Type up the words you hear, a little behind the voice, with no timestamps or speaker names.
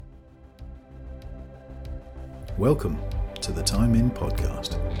Welcome to the Time In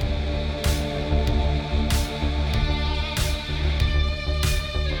Podcast.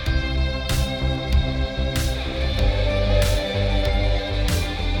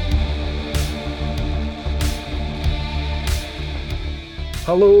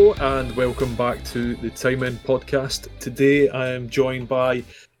 Hello and welcome back to the Time In Podcast. Today I am joined by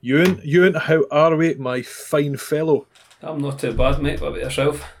Ewan. Ewan, how are we, my fine fellow? I'm not too bad, mate. What about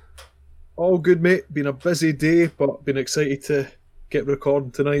yourself? All good, mate. Been a busy day, but been excited to get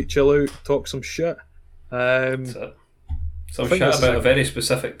recording tonight, chill out, talk some shit. That's it. Some shit about a very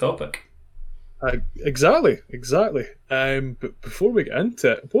specific topic. Exactly. But before we get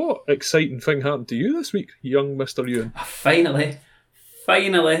into it, what exciting thing happened to you this week, young Mr. Ewan? I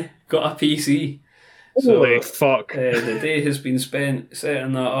finally got a PC. Holy fuck. The day has been spent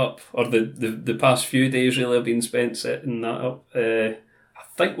setting that up, or the past few days really have been spent setting that up.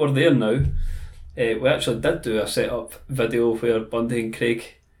 I think we're there now. We actually did do a setup video where Bundy and Craig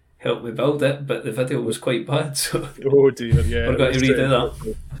helped me build it, but the video was quite bad, so oh dear, yeah. we're going to redo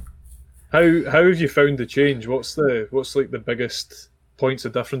that. How have you found the change? What's like the biggest points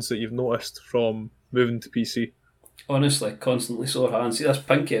of difference that you've noticed from moving to PC? Honestly, constantly sore hands. See this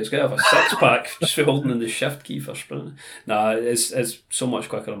pinky, it's going to have a six-pack just for holding in the shift key for sprinting. Nah, it's so much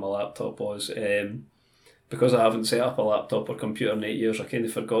quicker than my laptop was. Because I haven't set up a laptop or computer in 8 years, I kind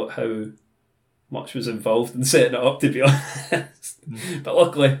of forgot how much was involved in setting it up, to be honest. But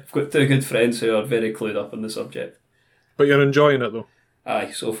luckily, I've got two good friends who are very clued up on the subject. But you're enjoying it though?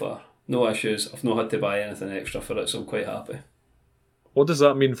 Aye, so far. No issues. I've not had to buy anything extra for it, so I'm quite happy. What does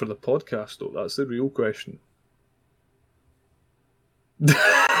that mean for the podcast though? That's the real question.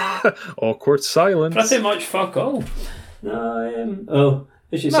 Awkward silence. Pretty much fuck all.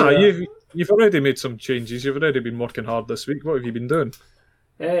 You've already made some changes. You've already been working hard this week. What have you been doing?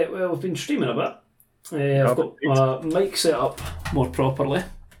 Well, I've been streaming a bit. I've got my mic set up more properly.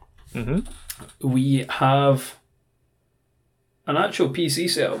 Mm-hmm. We have an actual PC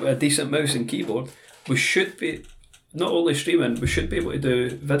set up with a decent mouse and keyboard. We should be not only streaming, we should be able to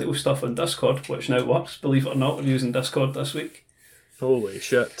do video stuff on Discord, which now works. Believe it or not, we're using Discord this week. Holy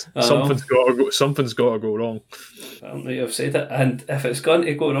shit! Something's got to go wrong. I don't know you've said it, and if it's going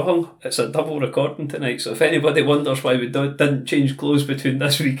to go wrong, it's a double recording tonight. So if anybody wonders why we didn't change clothes between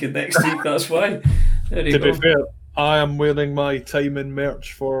this week and next week, that's why. There you go. To be fair, I am wearing my Time In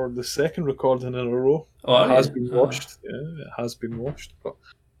merch for the second recording in a row. Oh, it has been washed. Yeah, it has been washed. But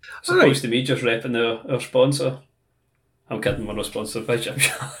supposed to me just repping our sponsor. I'm kidding, we're not sponsored by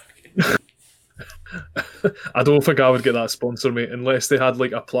Gymshark. I don't think I would get that sponsor, mate, unless they had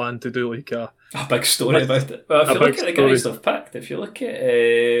like a plan to do like a big story about it. Well, if you look at the guys they've picked, if you look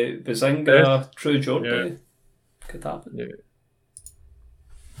at Bazinga, True Jordan, could happen. Yeah.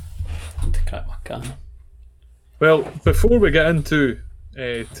 I need to crack my can. Well, before we get into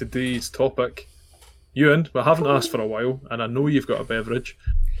today's topic, Ewan, we haven't asked for a while, and I know you've got a beverage.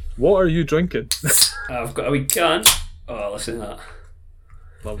 What are you drinking? I've got a wee can. Oh, listen to that.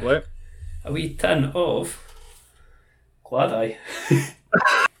 Lovely. A wee tin of Glad-Eye.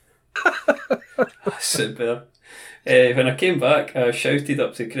 Superb. When I came back, I shouted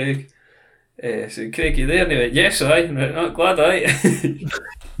up to Craig. Said, Craig, you there? And he went, yes, aye. And I went, not Glad-Eye.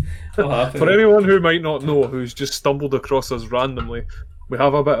 For anyone who might not know, who's just stumbled across us randomly, we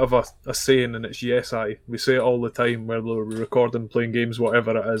have a bit of a saying, and it's yes, aye. We say it all the time, whether we're recording, playing games,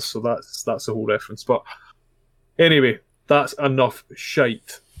 whatever it is. So that's the whole reference. But anyway, that's enough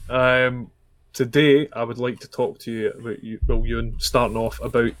shite. Today I would like to talk to you about Ewan, starting off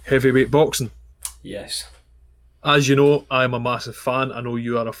about heavyweight boxing. Yes. As you know, I'm a massive fan. I know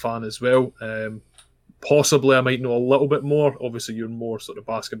you are a fan as well. Possibly I might know a little bit more. Obviously you're more sort of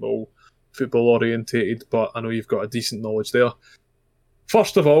basketball, football orientated, but I know you've got a decent knowledge there.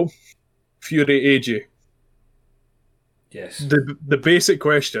 First of all, Fury AJ. Yes. The basic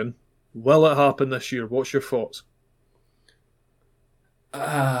question, will it happen this year? What's your thoughts?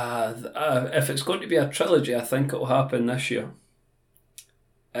 If it's going to be a trilogy, I think it'll happen this year.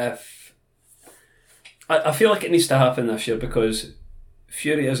 I feel like it needs to happen this year because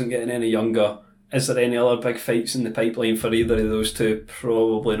Fury isn't getting any younger. Is there any other big fights in the pipeline for either of those two?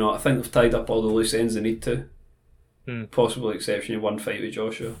 Probably not. I think they've tied up all the loose ends they need to. Possible exception of one fight with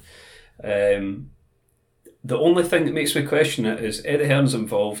Joshua. The only thing that makes me question it is Eddie Hearn's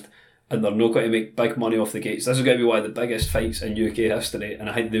involved, and they're not going to make big money off the gates. This is going to be one of the biggest fights in UK history, and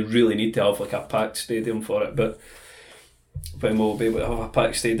I think they really need to have like a packed stadium for it. But when we'll be able to have a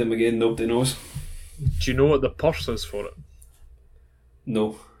packed stadium again, nobody knows. Do you know what the purse is for it?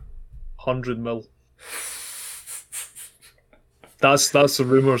 No. 100 mil. That's the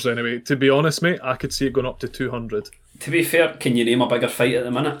rumours anyway. To be honest, mate, I could see it going up to 200. To be fair, can you name a bigger fight at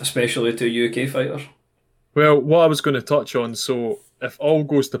the minute, especially to UK fighters? Well, what I was going to touch on, so if all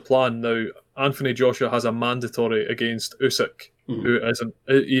goes to plan now, Anthony Joshua has a mandatory against Usyk, who isn't.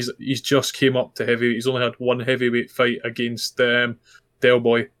 He's just came up to heavyweight. He's only had one heavyweight fight against Del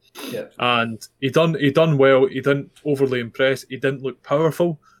Boy, and he done well. He didn't overly impress. He didn't look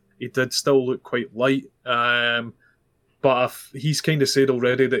powerful. He did still look quite light. But he's kind of said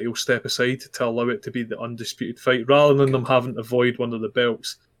already that he'll step aside to allow it to be the undisputed fight, rather than them having to void one of the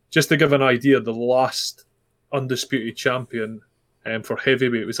belts. Just to give an idea, the last undisputed champion for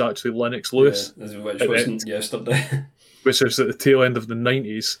heavyweight was actually Lennox Lewis, which wasn't yesterday. Which was at the tail end of the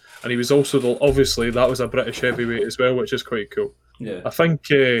 90s, and he was also obviously that was a British heavyweight as well, which is quite cool. Yeah, I think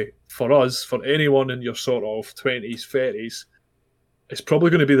for us, for anyone in your sort of 20s, 30s, it's probably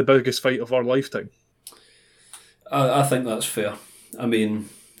going to be the biggest fight of our lifetime. I think that's fair. I mean,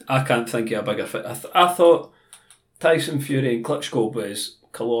 I can't think of a bigger fight. I thought Tyson Fury and Klitschko was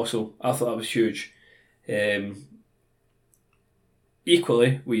colossal. I thought that was huge.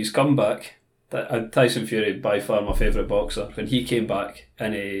 Equally, with his comeback, Tyson Fury, by far my favourite boxer, when he came back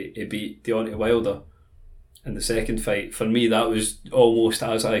and he beat Deontay Wilder in the second fight, for me that was almost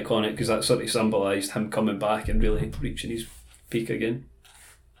as iconic, because that sort of symbolised him coming back and really reaching his peak again.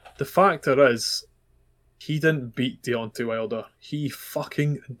 The factor is, he didn't beat Deontay Wilder. He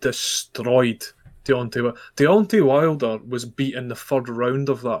fucking destroyed Deontay Wilder. Deontay Wilder was beat in the third round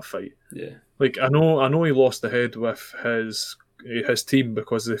of that fight. Yeah. Like, I know he lost the head with his team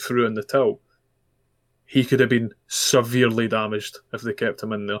because they threw in the towel. He could have been severely damaged if they kept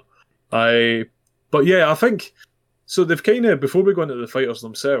him in there. But yeah, I think, so they've kind of, before we go into the fighters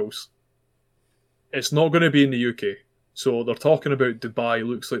themselves, it's not going to be in the UK. So they're talking about Dubai,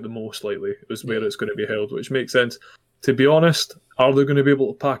 looks like the most likely is where it's going to be held, which makes sense. To be honest, are they going to be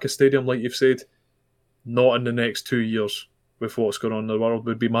able to pack a stadium like you've said? Not in the next 2 years with what's going on in the world,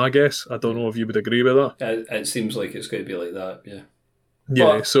 would be my guess. I don't know if you would agree with that. It seems like it's going to be like that, yeah.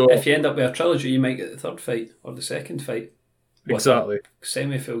 Yeah, but so if you end up with a trilogy, you might get the third fight or the second fight. Exactly.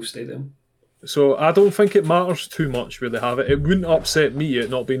 Semi-full stadium. So I don't think it matters too much where they have it. It wouldn't upset me it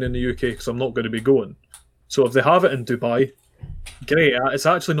not being in the UK because I'm not going to be going. So if they have it in Dubai, great. It's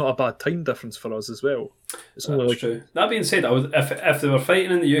actually not a bad time difference for us as well. It's only That's true. That being said, if they were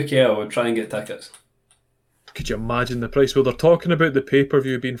fighting in the UK, I would try and get tickets. Could you imagine the price? Well, they're talking about the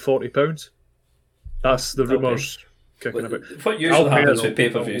pay-per-view being £40. That's the rumours kicking about. What usually happens with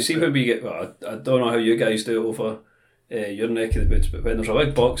pay-per-view, see when we get, well, I don't know how you guys do it over your neck of the woods, but when there's a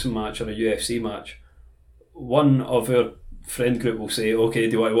big boxing match or a UFC match, one of our friend group will say, okay,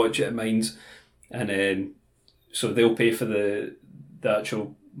 do you want to watch it at Mines? And then, so they'll pay for the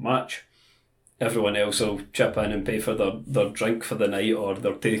actual match. Everyone else will chip in and pay for their drink for the night or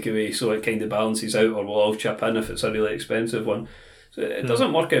their takeaway, so it kind of balances out, or we'll all chip in if it's a really expensive one. So it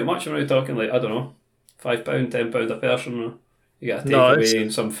doesn't work out much when we're talking like, I don't know, £5, £10 a person. You get a takeaway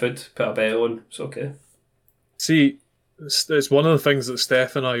and some food, put a bet on, it's okay. See, it's one of the things that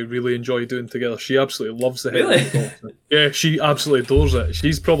Steph and I really enjoy doing together. She absolutely loves the heavyweight boxing. Yeah, she absolutely adores it.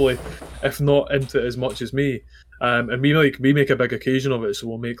 She's probably, if not into it as much as me. And we make a big occasion of it, so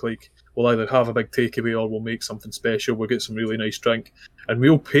we'll either have a big takeaway or we'll make something special. We'll get some really nice drink, and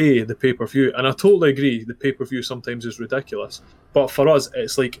we'll pay the pay-per-view. And I totally agree, the pay-per-view sometimes is ridiculous, but for us,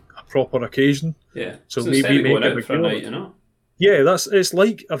 it's like a proper occasion. Yeah. So maybe make it for a night, you know. Yeah, it's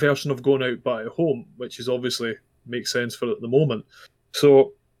like a version of going out but at home, which is obviously makes sense for at the moment.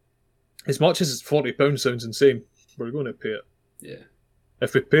 So, as much as it's £40 sounds insane, we're going to pay it. Yeah.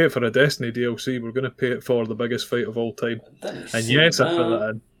 If we pay it for a Destiny DLC, we're going to pay it for the biggest fight of all time. And yes, I put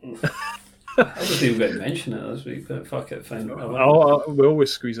that in. I didn't even get to mention it this week, but fuck it, fine. We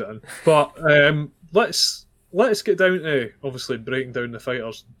always squeeze it in. But let's get down to, obviously, breaking down the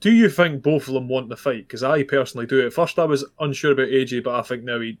fighters. Do you think both of them want the fight? Because I personally do. At first I was unsure about AJ, but I think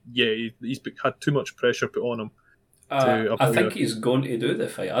now he's had too much pressure put on him. I think he's going to do the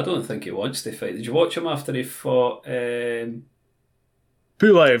fight. I don't think he wants to fight. Did you watch him after he fought...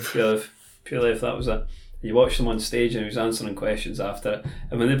 Pulev, that was it. You watched him on stage and he was answering questions after it.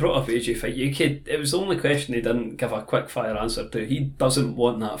 And when they brought up AJ fight, it was the only question he didn't give a quick fire answer to. He doesn't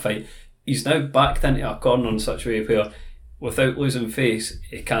want that fight. He's now backed into a corner in such a way where, without losing face,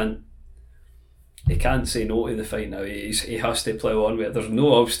 he can't say no to the fight now. He has to plough on with it. There's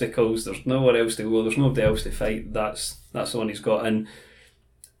no obstacles. There's nowhere else to go. There's nobody else to fight. That's the one he's got. And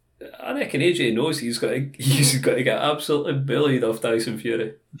I reckon AJ knows he's got to get absolutely bullied off Tyson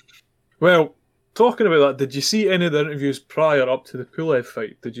Fury. Well, talking about that, did you see any of the interviews prior up to the Pulev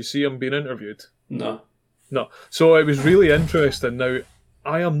fight? Did you see him being interviewed? No. No. So it was really interesting. Now,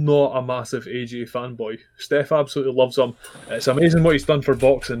 I am not a massive AJ fanboy. Steph absolutely loves him. It's amazing what he's done for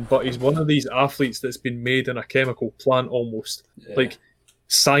boxing, but he's one of these athletes that's been made in a chemical plant almost. Yeah. Like,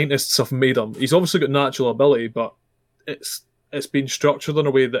 scientists have made him. He's obviously got natural ability, but it's been structured in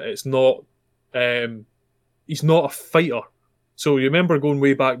a way that it's not... he's not a fighter. So you remember going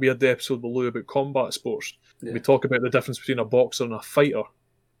way back, we had the episode with Lou about combat sports. Yeah. We talk about the difference between a boxer and a fighter.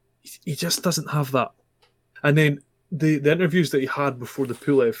 He just doesn't have that. And then the interviews that he had before the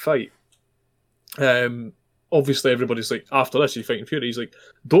Pulev fight, obviously everybody's like, after this, you're fighting Fury. He's like,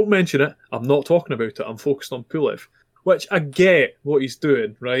 don't mention it. I'm not talking about it. I'm focused on Pulev. Which I get what he's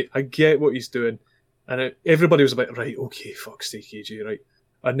doing, right? I get what he's doing. And everybody was like, right, okay, fuck's sake, AJ, right?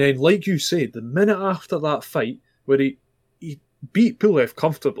 And then, like you said, the minute after that fight, where he beat Pulev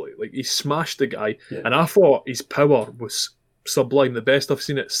comfortably, like he smashed the guy, and I thought his power was sublime, the best I've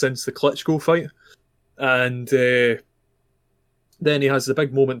seen it since the Klitschko fight. And then he has the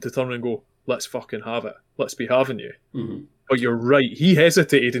big moment to turn and go, let's fucking have it. Let's be having you. Mm-hmm. But you're right, he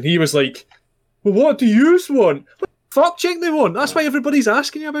hesitated and he was like, well, what do you want? What the fuck check they want? That's why everybody's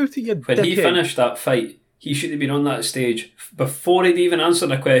asking you about it, you When dickhead. he finished that fight, he should have been on that stage. Before he'd even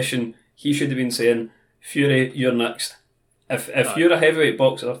answered a question, he should have been saying, Fury, you're next. If you're a heavyweight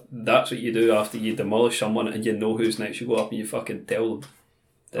boxer, that's what you do after you demolish someone and you know who's next. You go up and you fucking tell them.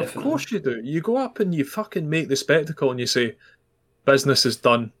 Definitely. Of course you do. You go up and you fucking make the spectacle and you say, business is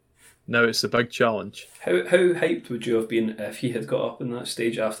done. Now it's the big challenge. How hyped would you have been if he had got up on that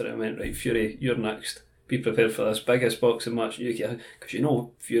stage after it and went, right, Fury, you're next. Be prepared for this biggest boxing match in the UK. Because you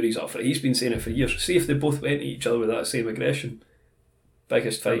know Fury's up for it. He's been saying it for years. See if they both went at each other with that same aggression.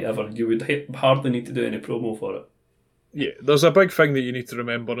 Biggest fight ever. You would hardly need to do any promo for it. Yeah, there's a big thing that you need to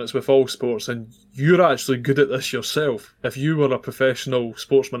remember, and it's with all sports, and you're actually good at this yourself. If you were a professional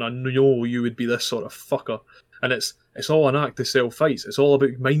sportsman, I know you would be this sort of fucker. And it's all an act to sell fights. It's all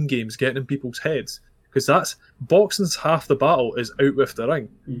about mind games, getting in people's heads. Because that's boxing's half the battle is out with the ring.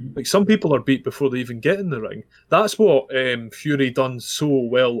 Mm-hmm. Like, some people are beat before they even get in the ring. That's what Fury done so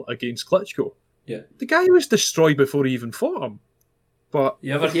well against Klitschko. Yeah, the guy was destroyed before he even fought him. But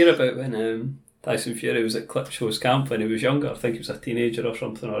you ever hear about when Tyson Fury was at Klitschko's camp when he was younger? I think he was a teenager or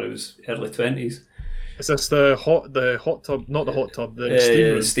something, or he was early 20s. Is this the hot tub? Not the hot tub, the steam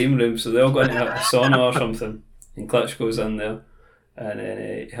room. The steam room. So they all go into a sauna or something, and Klitschko's in there, and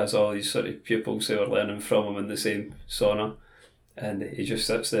then he has all these sort of pupils who are learning from him in the same sauna, and he just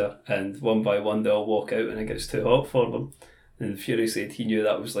sits there, and one by one they all walk out, and it gets too hot for them. And Fury said he knew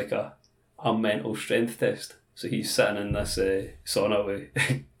that was like a mental strength test. So he's sitting in this sauna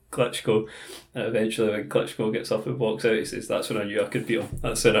with Klitschko, and eventually when Klitschko gets up and walks out, he says, "That's when I knew I could beat him.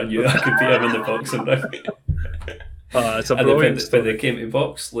 That's when I knew I could beat him in the boxing ring." It's a brilliant when they came to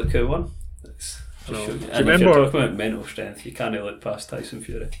box, look who won. And if you're talking about mental strength, you can't look past Tyson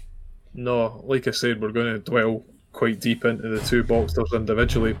Fury. No, like I said, we're going to dwell quite deep into the two boxers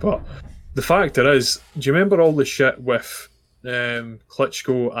individually, but the factor is, do you remember all the shit with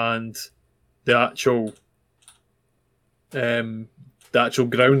Klitschko and the actual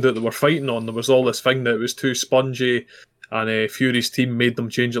ground that they were fighting on? There was all this thing that it was too spongy, and Fury's team made them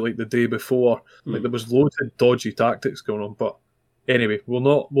change it like the day before. Like, there was loads of dodgy tactics going on, but anyway, we'll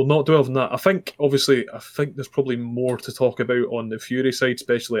not dwell on that. I think there's probably more to talk about on the Fury side,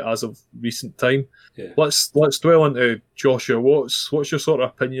 especially as of recent time. Yeah. Let's dwell into Joshua. What's your sort of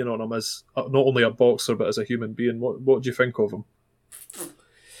opinion on him as not only a boxer but as a human being? What do you think of him?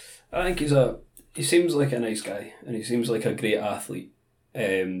 I think he seems like a nice guy, and he seems like a great athlete.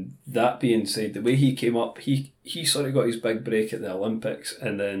 That being said, the way he came up, he sort of got his big break at the Olympics,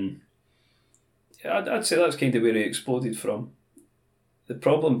 and then I'd say that's kind of where he exploded from. The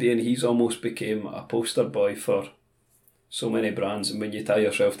problem being he's almost became a poster boy for so many brands, and when you tie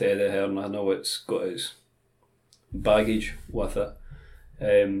yourself to Eddie Hearn, I know it's got its baggage with it.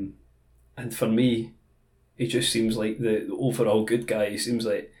 And for me, he just seems like the overall good guy. He seems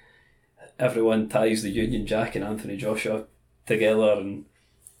like everyone ties the Union Jack and Anthony Joshua together, and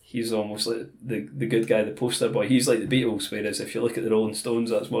he's almost like the good guy, the poster boy. He's like the Beatles, whereas if you look at the Rolling Stones,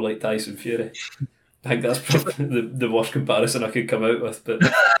 that's more like Tyson Fury. I think that's probably the worst comparison I could come out with. But do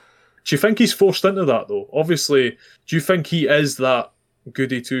you think he's forced into that, though? Obviously, do you think he is that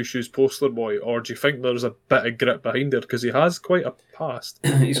goody two-shoes poster boy, or do you think there's a bit of grit behind it? Because he has quite a past.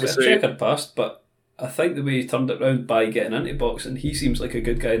 He's got a checkered past, but I think the way he turned it around by getting into boxing, he seems like a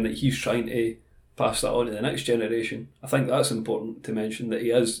good guy, and that he's trying to pass that on to the next generation. I think that's important to mention, that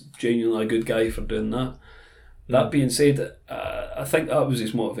he is genuinely a good guy for doing that. That being said, I think that was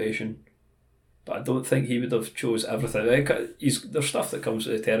his motivation. But I don't think he would have chose everything. There's stuff that comes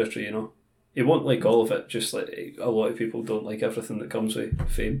with the territory, you know. He won't like all of it, just like a lot of people don't like everything that comes with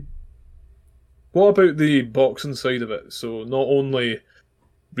fame. What about the boxing side of it? So not only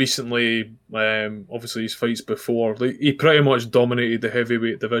recently, obviously his fights before, like, he pretty much dominated the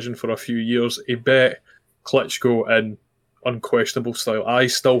heavyweight division for a few years. He bet Klitschko in unquestionable style. I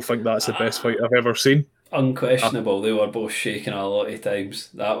still think that's the best fight I've ever seen. Unquestionable. They were both shaking a lot of times.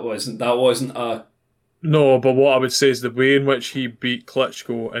 That wasn't a... No, but what I would say is the way in which he beat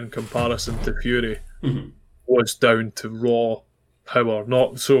Klitschko in comparison to Fury was down to raw power.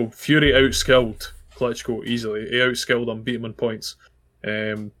 Not so Fury outskilled Klitschko easily. He outskilled him, beat him on points,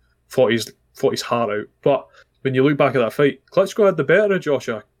 fought his heart out. But when you look back at that fight, Klitschko had the better of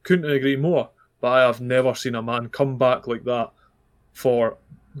Joshua. Couldn't agree more. But I have never seen a man come back like that for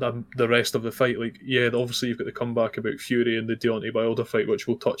the rest of the fight. Like, yeah, obviously you've got the comeback about Fury and the Deontay Wilder fight, which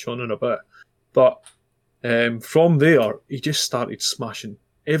we'll touch on in a bit. But from there, he just started smashing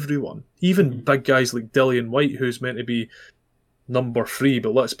everyone. Even big guys like Dillian White, who's meant to be number 3,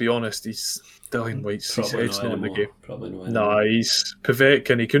 but let's be honest, Dillian White's his head's not in the game. Probably not. Nah, he's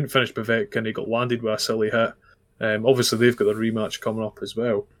Povetkin. He couldn't finish Povetkin. He got landed with a silly hit. Obviously, they've got the rematch coming up as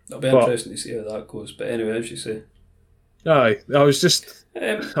well. It'll be interesting to see how that goes. But anyway, as you say, aye, I was just,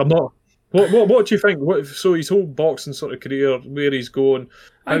 I'm not. What do you think? So his whole boxing sort of career, where he's going.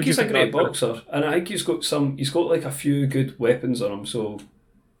 I think he's a great boxer, and I think he's got like a few good weapons on him. So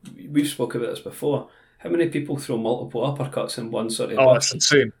we've spoken about this before. How many people throw multiple uppercuts in one sort of? Oh, that's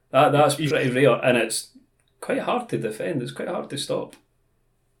insane. That's pretty rare, and it's quite hard to defend. It's quite hard to stop.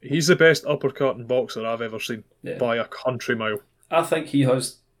 He's the best uppercutting boxer I've ever seen by a country mile. I think he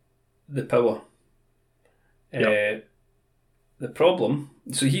has the power. Yep. The problem,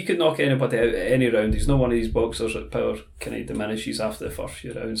 so he could knock anybody out at any round. He's not one of these boxers that power kind of diminishes after the first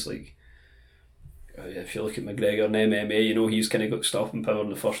few rounds. Like, if you look at McGregor in MMA, you know he's kind of got stopping power in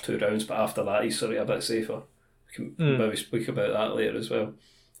the first 2 rounds, but after that he's sort of a bit safer. We can maybe speak about that later as well,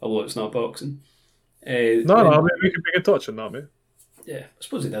 although it's not boxing. We can touch on that, mate. Yeah, I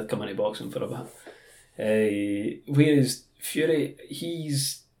suppose he did come into boxing for a bit. Whereas Fury,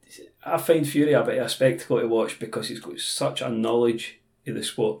 I find Fury a bit of a spectacle to watch because he's got such a knowledge of the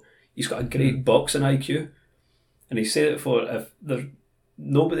sport. He's got a great boxing IQ, and he said it before, if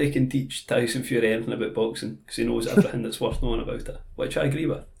nobody can teach Tyson Fury anything about boxing because he knows everything that's worth knowing about it, which I agree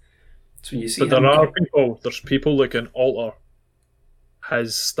with. So when you see, but there's people that can alter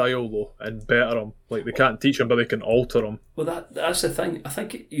his style though and better him. Like, they can't teach him, but they can alter him. Well, that's the thing. I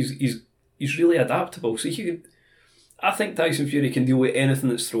think he's really adaptable. So I think Tyson Fury can deal with anything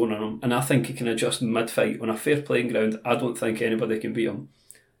that's thrown at him, and I think he can adjust mid-fight. On a fair playing ground, I don't think anybody can beat him.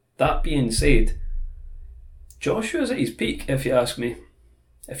 That being said, Joshua's at his peak, if you ask me.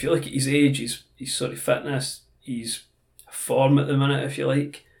 If you look at his age, his sort of fitness, his form at the minute, if you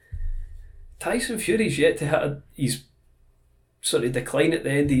like. Tyson Fury's yet to hit his sort of decline at the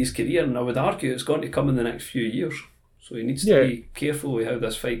end of his career, and I would argue it's going to come in the next few years. So he needs to be careful with how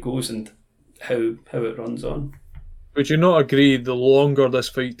this fight goes and how it runs on. Would you not agree the longer this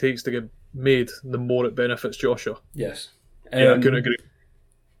fight takes to get made, the more it benefits Joshua? Yes. Yeah, I couldn't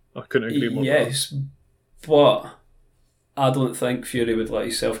agree more. Yes, but I don't think Fury would let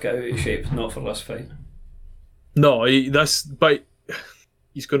himself get out of shape, not for this fight. No, but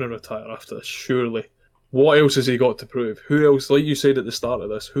he's going to retire after this, surely. What else has he got to prove? Who else, like you said at the start of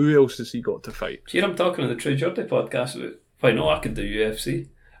this, who else has he got to fight? Here I'm talking on the True Journey podcast about, why not, I could do UFC.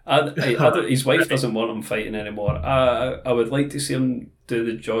 His wife doesn't want him fighting anymore. I would like to see him do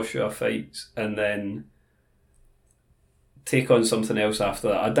the Joshua fights and then take on something else after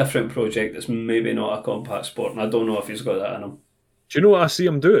that. A different project that's maybe not a combat sport, and I don't know if he's got that in him. Do you know what I see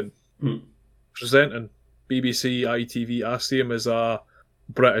him doing? Presenting BBC, ITV. I see him as a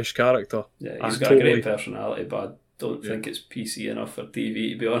British character. Yeah, he's got a great personality, but I don't think it's PC enough for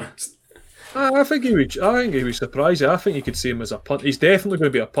TV, to be honest. I think he would surprise you. I think you could see him as a pundit. He's definitely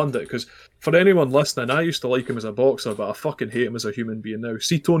going to be a pundit, because for anyone listening, I used to like him as a boxer, but I fucking hate him as a human being now.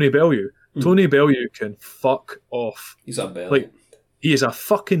 See Tony Bellew. Tony Bellew can fuck off. He's a belly. Like, he is a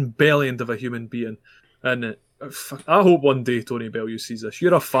fucking belly end of a human being. And I hope one day Tony Bellew sees this.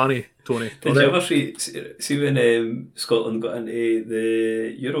 You're a fanny, Tony. Did you ever see when Scotland got into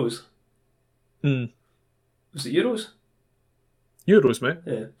the Euros? Was it Euros? Euros, mate.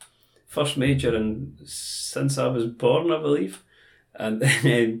 Yeah. First major since I was born, I believe. And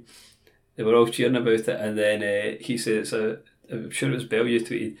then they were all cheering about it, and then he said, I'm sure it was Bellew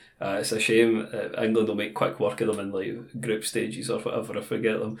tweeted, it's a shame England will make quick work of them in like group stages or whatever, I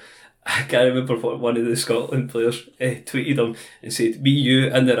forget them. I can't remember what one of the Scotland players tweeted him and said, "Be you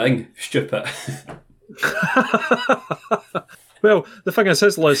in the ring, stupid." Well, the thing is,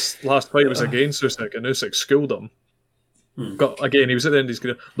 his last fight was against Usyk, and Usyk schooled him. Again, he was at the end of his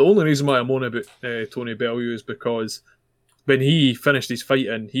career. The only reason why I'm on about Tony Bellew is because when he finished his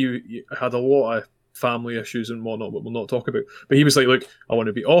fighting, he had a lot of family issues and whatnot, but we'll not talk about. But he was like, look, I want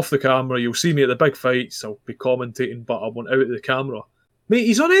to be off the camera. You'll see me at the big fights. I'll be commentating, but I want out of the camera. Mate,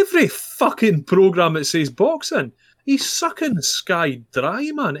 he's on every fucking programme that says boxing. He's sucking Sky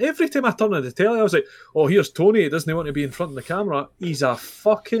dry, man. Every time I turn on the telly, I was like, oh, here's Tony. He doesn't want to be in front of the camera. He's a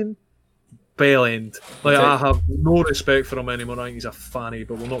fucking bellend. Like, I have no respect for him anymore. I think he's a fanny,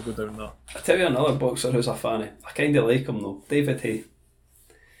 but we'll not go down that. I tell you another boxer who's a fanny. I kind of like him, though. David Haye.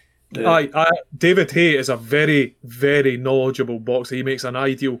 David Haye is a very, very knowledgeable boxer. He makes an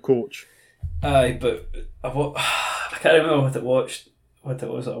ideal coach. Aye, but I can't remember what it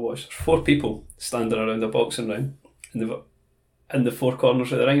was that I watched. There's 4 people standing around a boxing ring in the 4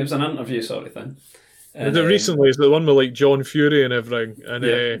 corners of the ring. It was an interview sort of thing. And recently, it's the one with like John Fury and everything, and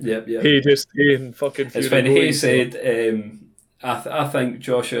Haye just saying fucking Fury. It's when Haye said, I think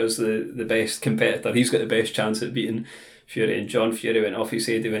Joshua is the best competitor. He's got the best chance at beating Fury, and John Fury went off. He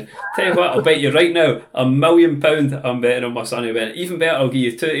said, tell you what, I'll bet you right now £1 million I'm betting on my son. He went, even better, I'll give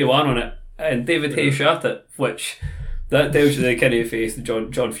you 2-1 on it. And David Haye shot it, which that tells you the kind of faith.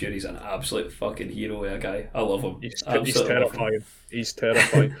 John Fury's an absolute fucking hero of a guy. I love him. He's terrifying. He's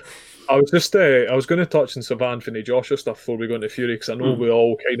terrifying. I was going to touch on some Anthony Joshua stuff before we go into Fury, because I know we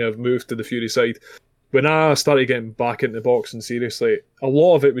all kind of moved to the Fury side. When I started getting back into boxing seriously, a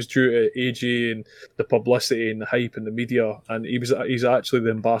lot of it was due to AJ and the publicity and the hype and the media, and he's actually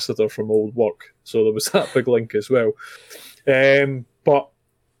the ambassador from Old Work, so there was that big link as well. But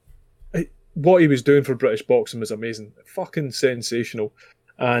what he was doing for British boxing was amazing, fucking sensational,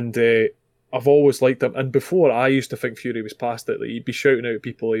 and I've always liked him. And before, I used to think Fury was past it. Like, he'd be shouting out at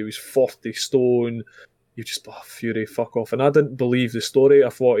people, he was 40 stone. You just, Fury, fuck off. And I didn't believe the story. I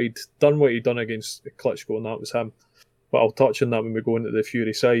thought he'd done what he'd done against Klitschko, and that was him. But I'll touch on that when we go into the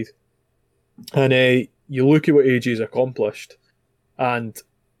Fury side. And you look at what AJ's accomplished, and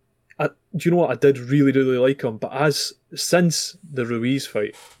do you know what? I did really, really like him. But since the Ruiz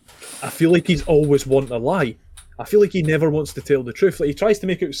fight, I feel like he's always wanting to lie. I feel like he never wants to tell the truth. Like, he tries to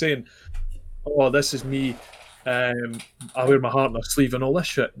make it saying, oh, this is me. I wear my heart on my sleeve and all this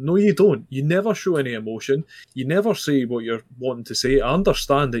shit. No, you don't. You never show any emotion. You never say what you're wanting to say. I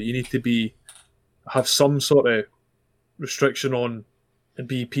understand that you need to have some sort of restriction on and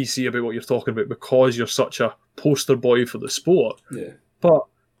be PC about what you're talking about because you're such a poster boy for the sport. Yeah. But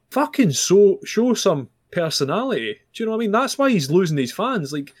fucking show some personality. Do you know what I mean? That's why he's losing these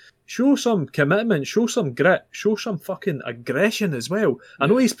fans. Like, show some commitment, show some grit, show some fucking aggression as well. I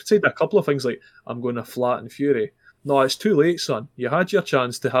know he's said a couple of things like, I'm going to flatten Fury. No, it's too late, son. You had your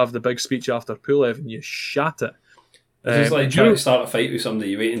chance to have the big speech after Pulev and you shat it. It's like trying to start a fight with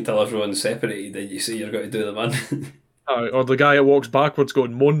somebody, you wait until everyone's separated and you say you're going to do the man. Or the guy that walks backwards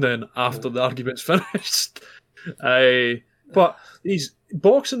going, moan then, after the argument's finished. But he's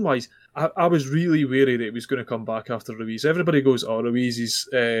boxing-wise, I was really wary that he was going to come back after Ruiz. Everybody goes, oh, Ruiz's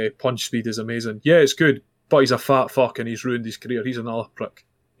punch speed is amazing. Yeah, it's good, but he's a fat fuck and he's ruined his career. He's another prick.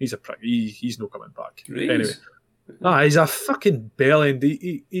 He's a prick. He's not coming back. Ruiz? Anyway. He's a fucking bellend.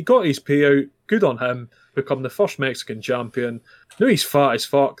 He got his payout. Good on him. Become the first Mexican champion. Now he's fat as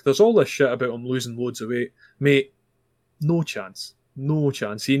fuck. There's all this shit about him losing loads of weight. Mate, no chance. No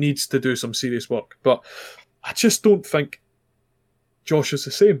chance. He needs to do some serious work. But I just don't think Josh is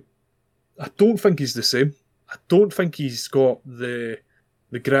the same. I don't think he's the same. I don't think he's got the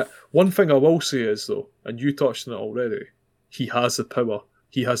grit. One thing I will say is, though, and you touched on it already, he has the power.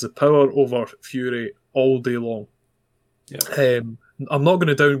 He has the power over Fury all day long. Yeah. I'm not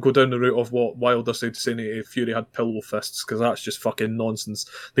going to go down the route of what Wilder said, saying if Fury had pillow fists, because that's just fucking nonsense.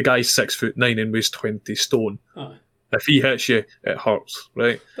 The guy's 6'9" and weighs 20 stone. Oh. If he hits you, it hurts,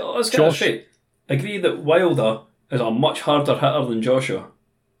 right? Let's get straight. Agree that Wilder is a much harder hitter than Joshua.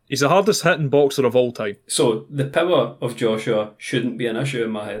 He's the hardest hitting boxer of all time. So the power of Joshua shouldn't be an issue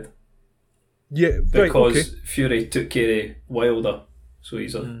in my head. Yeah, because Fury took care of Wilder, so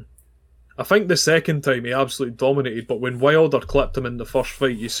he's a. I think the second time he absolutely dominated, but when Wilder clipped him in the first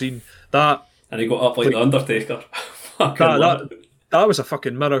fight, you seen that, and he got up like the Undertaker. That was a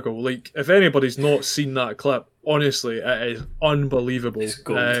fucking miracle. Like, if anybody's not seen that clip, honestly, it is unbelievable. It's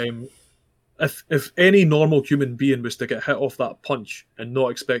gold. If any normal human being was to get hit off that punch and not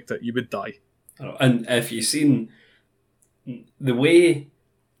expect it, you would die. And if you've seen the way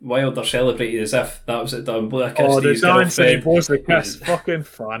Wilder celebrated as if that was it done, the dancing was the kiss, fucking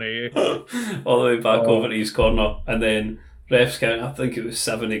funny. All the way back over to his corner, and then refs count, I think it was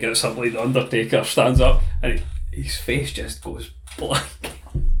 7, he gets up like the Undertaker, stands up, and his face just goes blank.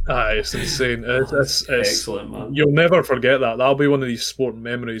 It's insane. It's excellent, man. You'll never forget that. That'll be one of these sport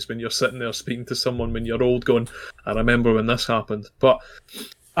memories when you're sitting there speaking to someone when you're old going, I remember when this happened. But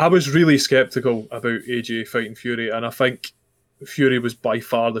I was really sceptical about AJ fighting Fury, and I think Fury was by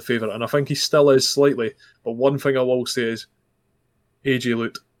far the favourite, and I think he still is slightly. But one thing I will say is AJ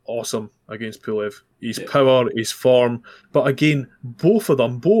looked awesome against Pulev. His power, his form. But again, both of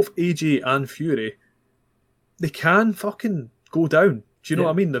them, both AJ and Fury, they can fucking go down. Do you know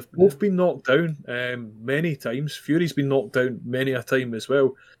what I mean? They've both been knocked down many times. Fury's been knocked down many a time as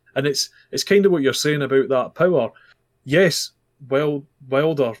well. And it's kind of what you're saying about that power. Yes,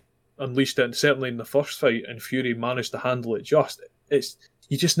 Wilder unleashed it, certainly in the first fight, and Fury managed to handle it just.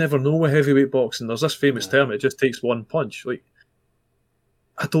 You just never know with heavyweight boxing. There's this famous term, it just takes one punch. Like,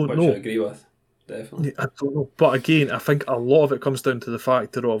 I don't know. Which I agree with, definitely. I don't know. But again, I think a lot of it comes down to the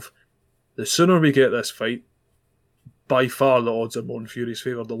factor of the sooner we get this fight, by far the odds are more in Fury's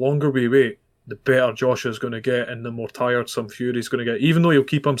favour. The longer we wait, the better Joshua's going to get and the more tiresome Fury's going to get. Even though he'll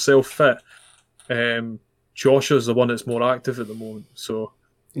keep himself fit, Joshua's the one that's more active at the moment. So,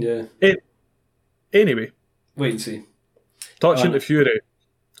 yeah. Anyway. Wait and see. Touching to Fury.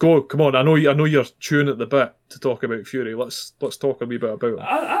 Go, come on, I know you're chewing at the bit to talk about Fury. Let's talk a wee bit about him.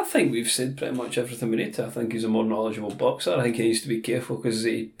 I think we've said pretty much everything we need to. I think he's a more knowledgeable boxer. I think he needs to be careful because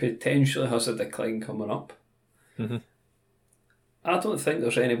he potentially has a decline coming up. Mm-hmm. I don't think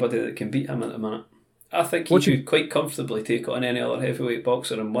there's anybody that can beat him at the minute. I think he could quite comfortably take on any other heavyweight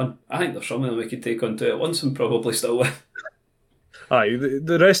boxer and win. I think there's some of them we could take on two at once and probably still win. Aye,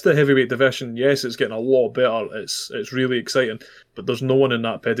 the rest of the heavyweight division, yes, it's getting a lot better. It's really exciting, but there's no one in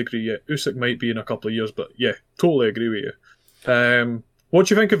that pedigree yet. Usyk might be in a couple of years, but yeah, totally agree with you. What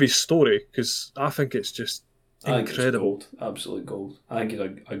do you think of his story? Because I think it's just incredible. I think it's gold, absolute gold. I think he's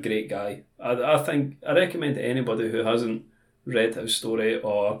a great guy. I recommend to anybody who hasn't read his story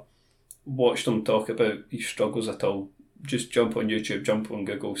or watched him talk about his struggles at all, just jump on YouTube, jump on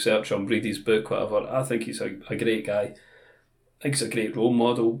Google, search him, read his book, whatever. I think he's a great guy. I think he's a great role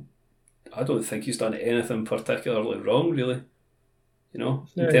model. I don't think he's done anything particularly wrong, really. You know,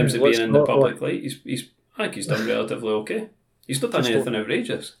 in terms of being in the public light, I think he's done relatively okay. He's not done anything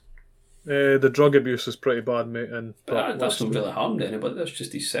outrageous. The drug abuse is pretty bad, mate. But that's not really harmed anybody. That's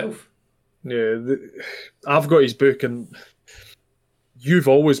just himself. Yeah, I've got his book, and you've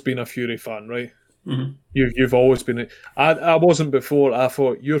always been a Fury fan, right? Mm-hmm. You've always been. I wasn't before. I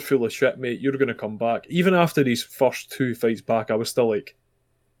thought, you're full of shit, mate. You're going to come back. Even after these first two fights back, I was still like,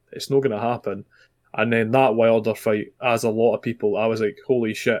 it's not going to happen. And then that Wilder fight, as a lot of people, I was like,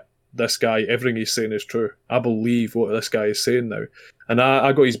 holy shit, this guy, everything he's saying is true. I believe what this guy is saying now. And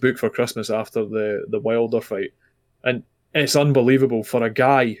I got his book for Christmas after the Wilder fight. And it's unbelievable for a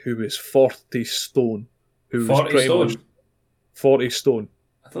guy who was 40 stone. Who 40 was pretty stone? much 40 stone.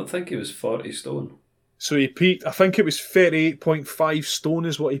 I don't think he was 40 stone. So he peaked, I think it was 38.5 stone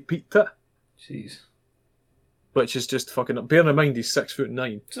is what he peaked at. Jeez. Which is just fucking up. Bearing in mind he's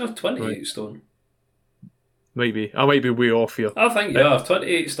 6'9". It's not 28 stone. Maybe. I might be way off here. I think you are.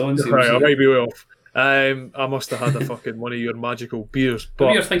 28 stone seems Right, I like... might be way off. I must have had a fucking one of your magical beers. But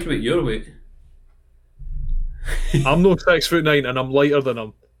Maybe you're thinking about your weight. I'm not 6'9" and I'm lighter than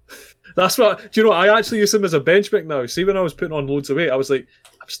him. That's what. Do you know? I actually use him as a benchmark now. See, when I was putting on loads of weight, I was like,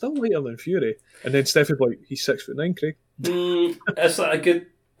 I'm still lighter than Fury. And then Steph was like, he's 6'9", Craig. Is that a good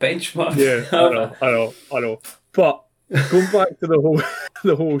benchmark? Yeah, I know. But going back to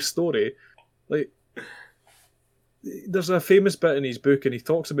the whole story, like, there's a famous bit in his book, and he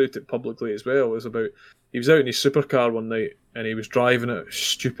talks about it publicly as well. It was about, he was out in his supercar one night, and he was driving at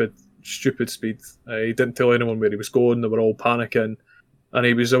stupid speed. He didn't tell anyone where he was going. They were all panicking. And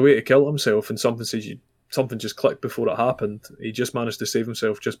he was away to kill himself, and something just clicked before it happened. He just managed to save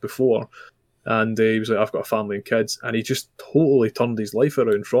himself just before, and he was like, I've got a family and kids, and he just totally turned his life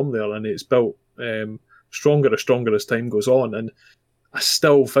around from there, and it's built stronger and stronger as time goes on, and I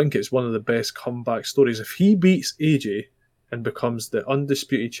still think it's one of the best comeback stories. If he beats AJ and becomes the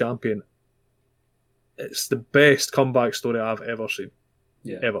undisputed champion, it's the best comeback story I've ever seen,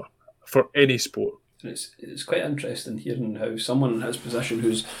 ever, for any sport. And it's quite interesting hearing how someone in his position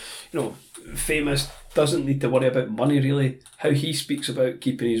who's, famous, doesn't need to worry about money really, how he speaks about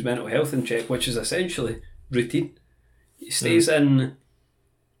keeping his mental health in check, which is essentially routine. He stays in...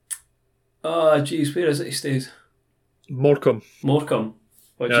 where is it he stays? Morecambe.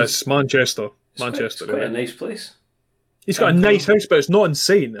 Which is Manchester. It's quite a nice place. He's got a nice house, but it's not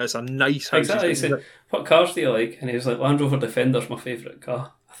insane. It's a nice house. Exactly. He said, what cars do you like? And he was like, Land Rover Defender's my favourite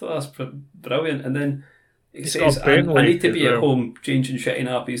car. I thought that's brilliant. And then He says, I need to be at home changing shitty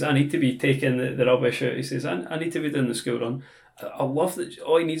nappies. I need to be taking the rubbish out. He says, I need to be doing the school run. I love that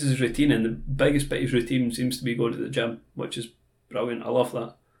all he needs is routine, and the biggest bit of his routine seems to be going to the gym, which is brilliant. I love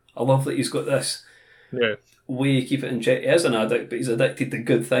that. I love that he's got this way to keep it in check. He is an addict, but he's addicted to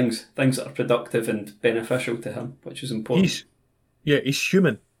good things that are productive and beneficial to him, which is important. He's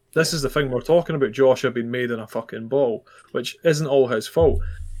human. This is the thing, we're talking about Joshua being made in a fucking ball, which isn't all his fault.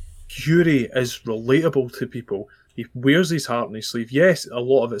 Fury is relatable to people. He wears his heart on his sleeve. Yes, a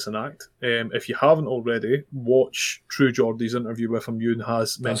lot of it's an act. If you haven't already, watch True Geordie's interview with him. Ewan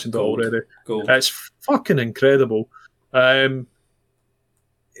has mentioned it already. Gold. It's fucking incredible.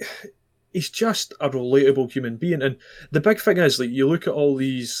 He's just a relatable human being. And the big thing is, like, you look at all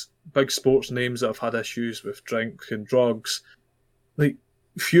these big sports names that have had issues with drink and drugs. Like,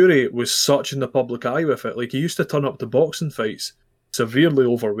 Fury was such in the public eye with it. Like, he used to turn up to boxing fights severely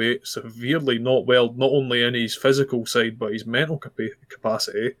overweight, severely not well, not only in his physical side, but his mental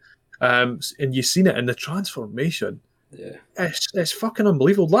capacity. And you've seen it in the transformation. Yeah. It's fucking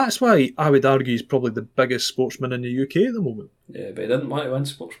unbelievable. That's why I would argue he's probably the biggest sportsman in the UK at the moment. Yeah, but he didn't want to win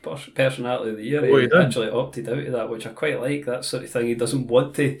Sports Personality of the Year. Oh, he actually opted out of that, which I quite like, that sort of thing. He doesn't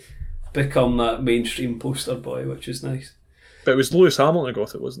want to become that mainstream poster boy, which is nice. But it was Lewis Hamilton who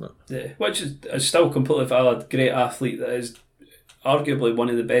got it, wasn't it? Yeah, which is still completely valid. Great athlete that is arguably one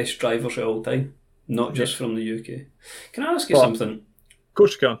of the best drivers of all time, not just from the UK. Can I ask you something? Of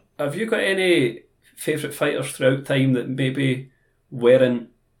course you can. Have you got any favourite fighters throughout time that maybe weren't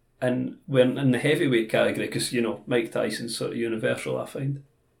in the heavyweight category? Because, you know, Mike Tyson's sort of universal, I find.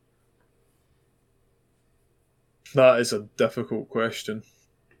 That is a difficult question.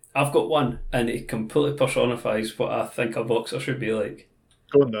 I've got one, and it completely personifies what I think a boxer should be like.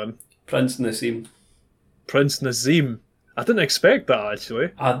 Go on then. Prince Naseem. Prince Naseem. I didn't expect that,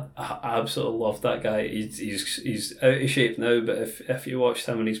 actually. I absolutely love that guy. He's out of shape now, but if you watched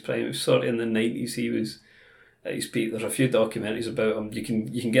him in his prime, it was sort of in the 90s, he was at his peak. There's a few documentaries about him. You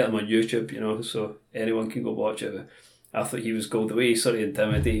can get them on YouTube, you know, so anyone can go watch it. But I thought he was gold. The way he sort of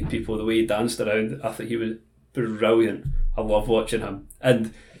intimidated people, the way he danced around, I thought he was brilliant. I love watching him.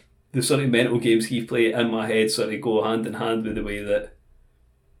 And the sort of mental games he played in my head sort of go hand in hand with the way that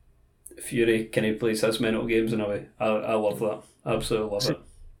Fury kind of plays his mental games in a way. I love that. I absolutely love it.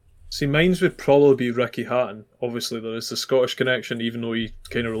 See, mine would probably be Ricky Hatton. Obviously, there is the Scottish connection, even though he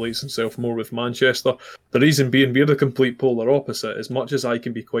kind of relates himself more with Manchester. The reason being, we're the complete polar opposite. As much as I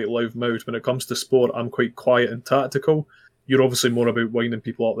can be quite loud-mouthed, when it comes to sport, I'm quite quiet and tactical. You're obviously more about winding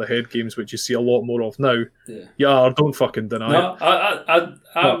people up the head games, which you see a lot more of now. Yeah, don't fucking deny it. No,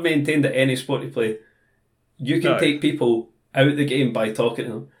 I maintain that any sport you play, you can take people out of the game by talking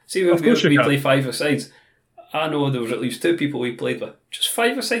to them. See, when we play five-a-sides, I know there was at least two people we played with. Just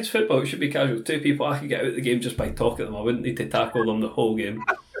five-a-sides football, it should be casual. Two people I could get out of the game just by talking to them. I wouldn't need to tackle them the whole game.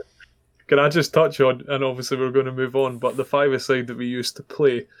 Can I just touch on, and obviously we're going to move on, but the five-a-side that we used to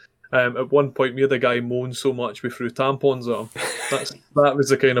play, at one point we had a guy moan so much we threw tampons at him. That was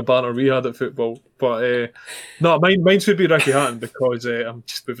the kind of banter we had at football. But no, mine would be Ricky Hatton, because I'm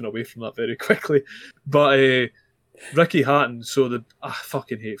just moving away from that very quickly. But Ricky Hatton, so I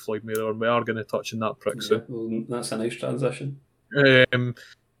fucking hate Floyd Mayweather, and we are going to touch on that prick soon. Well, that's a nice transition.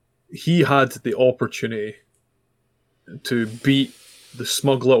 He had the opportunity to beat the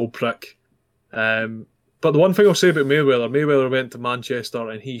smug little prick. But the one thing I'll say about Mayweather went to Manchester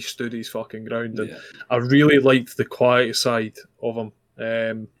and he stood his fucking ground. And I really liked the quiet side of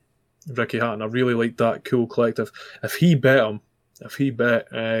him, Ricky Hatton. I really liked that cool collective. If he bet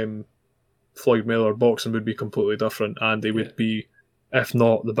Floyd Mayweather, boxing would be completely different, and he would be, if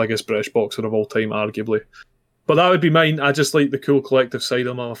not the biggest British boxer of all time, arguably. But that would be mine. I just like the cool collective side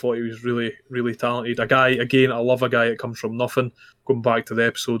of him. I thought he was really, really talented. A guy, again, I love a guy that comes from nothing. Going back to the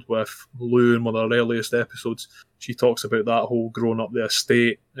episode with Lou in one of our earliest episodes, she talks about that whole growing up the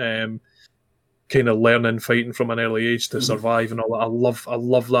estate, kind of learning, fighting from an early age to survive and all that. I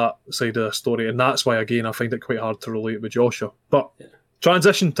love that side of the story, and that's why, again, I find it quite hard to relate with Joshua. But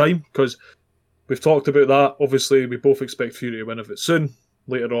transition time, because we've talked about that. Obviously, we both expect Fury to win if it's soon.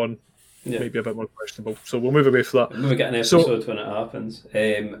 Later on, maybe a bit more questionable. So we'll move away from that. We'll get an episode when it happens.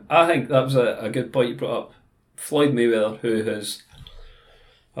 I think that was a good point you brought up. Floyd Mayweather, who has,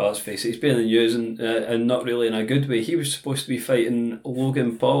 let's face it, he's been in the news and not really in a good way. He was supposed to be fighting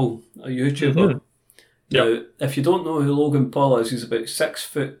Logan Paul, a YouTuber. Now, if you don't know who Logan Paul is, he's about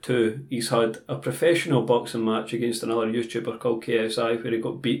 6'2". He's had a professional boxing match against another YouTuber called KSI where he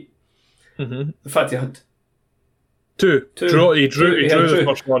got beat. In fact, he had two. He drew the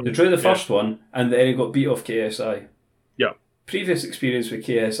first one. He drew the first one, and then he got beat off KSI. Yeah. Previous experience with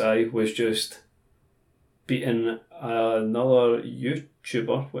KSI was just beating another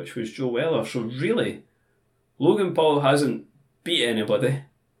YouTuber, which was Joe Weller. So really, Logan Paul hasn't beat anybody,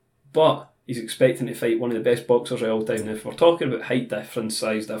 but he's expecting to fight one of the best boxers of all time. Now, if we're talking about height difference,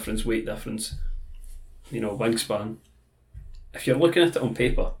 size difference, weight difference, wingspan, if you're looking at it on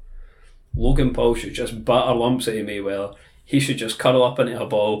paper, Logan Paul should just batter lumps at Mayweather. He should just curl up into a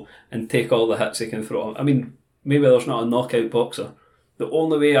ball and take all the hits he can throw. I mean, Mayweather's not a knockout boxer. The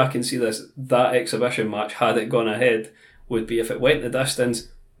only way I can see that exhibition match, had it gone ahead, would be if it went the distance,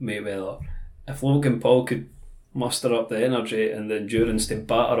 Mayweather. If Logan Paul could muster up the energy and the endurance to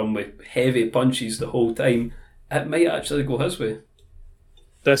batter him with heavy punches the whole time, it might actually go his way.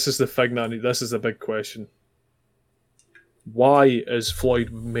 This is the thing, Nanny. This is the big question. Why is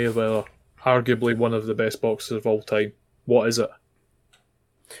Floyd Mayweather arguably one of the best boxers of all time? What is it?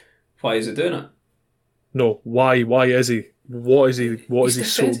 Why is he doing it? No, why? Why is he? What is he? What is he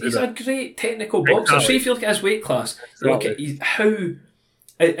so good at? He's a great technical boxer. Exactly. See if you look at his weight class. Look at how.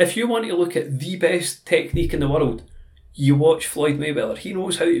 If you want to look at the best technique in the world, you watch Floyd Mayweather. He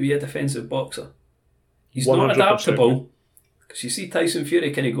knows how to be a defensive boxer. He's 100%. Not adaptable. Because you see Tyson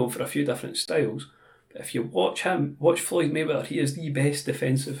Fury kind of go for a few different styles. But if you watch Floyd Mayweather, he is the best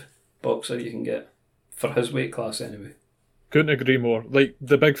defensive boxer you can get. For his weight class, anyway. Couldn't agree more. Like,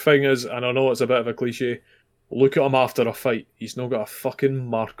 the big thing is, and I know it's a bit of a cliche, look at him after a fight. He's not got a fucking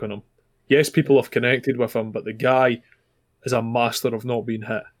mark on him. Yes, people have connected with him, but the guy is a master of not being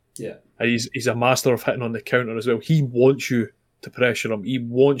hit. Yeah. And he's a master of hitting on the counter as well. He wants you to pressure him. He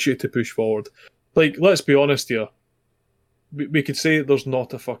wants you to push forward. Like, let's be honest here. We could say there's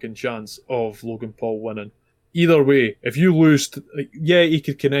not a fucking chance of Logan Paul winning. Either way, if you lose, he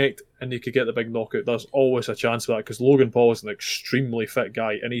could connect and he could get the big knockout. There's always a chance for that because Logan Paul is an extremely fit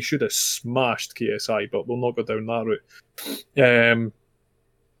guy and he should have smashed KSI, but we'll not go down that route.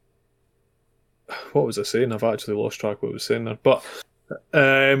 What was I saying? I've actually lost track of what I was saying there. But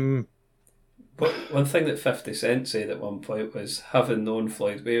one thing that 50 Cent said at one point was, having known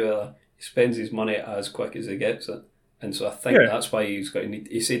Floyd Mayweather, he spends his money as quick as he gets it. And so I think that's why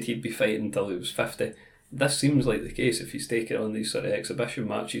he said he'd be fighting until he was 50. This seems like the case if he's taking on these sort of exhibition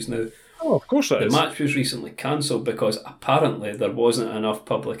matches now. Oh, of course it is. The match was recently cancelled because apparently there wasn't enough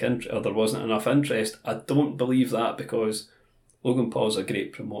public interest, or there wasn't enough interest. I don't believe that because Logan Paul's a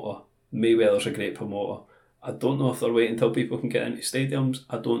great promoter. Mayweather's a great promoter. I don't know if they're waiting until people can get into stadiums.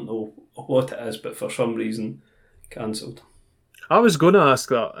 I don't know what it is, but for some reason, cancelled. I was going to ask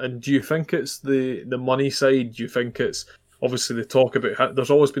that, and do you think it's the money side? Do you think it's... Obviously, they talk about... There's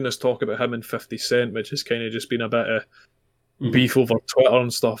always been this talk about him and 50 Cent, which has kind of just been a bit of beef over Twitter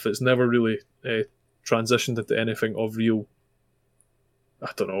and stuff. It's never really transitioned into anything of real...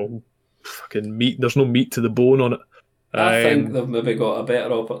 I don't know, fucking meat. There's no meat to the bone on it. I think they've maybe got a better...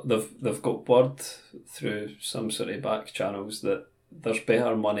 They've got word through some sort of back channels that there's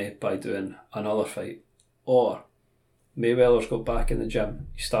better money by doing another fight. Or Mayweather's got back in the gym,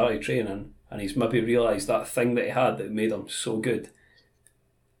 he started training, and he's maybe realised that thing that he had that made him so good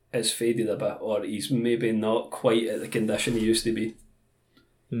it's faded a bit, or he's maybe not quite at the condition he used to be.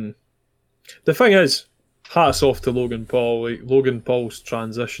 The thing is, hats off to Logan Paul. Like, Logan Paul's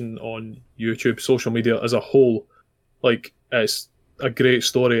transition on YouTube, social media as a whole, like, it's a great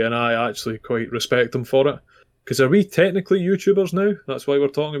story, and I actually quite respect him for it. Because are we technically YouTubers now? That's why we're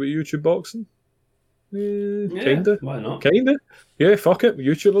talking about YouTube boxing? Kinda. Why not? Kinda. Yeah, fuck it.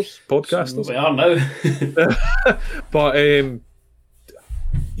 YouTubers, podcasters. We are now. But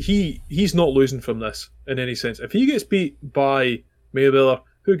he's not losing from this in any sense. If he gets beat by Mayweather,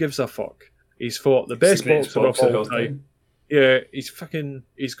 who gives a fuck? He's fought the best boxer of all time. Yeah, he's going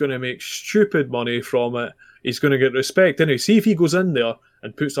to make stupid money from it. He's going to get respect. Anyway, see if he goes in there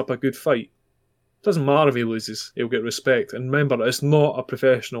and puts up a good fight. Doesn't matter if he loses, he'll get respect. And remember, it's not a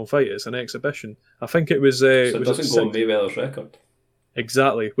professional fight, it's an exhibition. I think it was... so it doesn't go on Mayweather's record.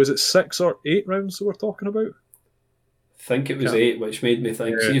 Exactly. Was it 6 or 8 rounds that we're talking about? I think it was 8, which made me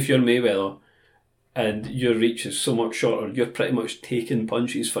think, see if you're Mayweather and your reach is so much shorter, you're pretty much taking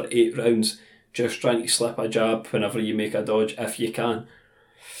punches for 8 rounds, just trying to slip a jab whenever you make a dodge, if you can.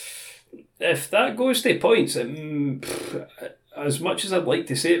 If that goes to points, as much as I'd like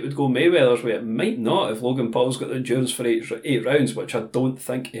to say it would go Mayweather's way, it might not if Logan Paul's got the endurance for 8 rounds, which I don't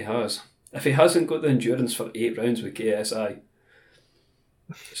think he has. If he hasn't got the endurance for 8 rounds with KSI,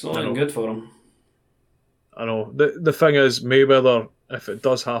 it's not looking good for him. I know. The thing is, Mayweather, if it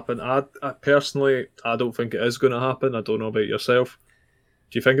does happen, I personally, I don't think it is going to happen. I don't know about yourself.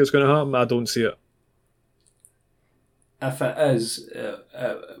 Do you think it's going to happen? I don't see it. If it is, it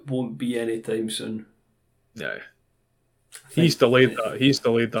won't be anytime soon. Yeah. He's delayed that. He's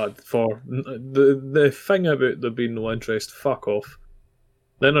delayed that for the thing about there being no interest. Fuck off.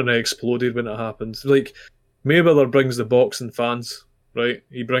 The internet exploded when it happens. Like, Mayweather brings the boxing fans, right?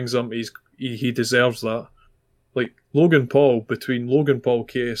 He brings them. He deserves that. Like Logan Paul, between Logan Paul,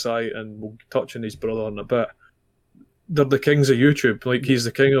 KSI, and we'll touch on his brother in a bit. They're the kings of YouTube. Like, he's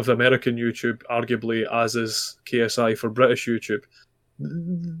the king of American YouTube, arguably, as is KSI for British YouTube.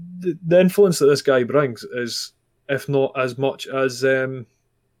 The influence that this guy brings is, if not as much as or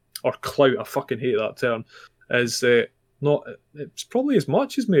clout, I fucking hate that term, is not. It's probably as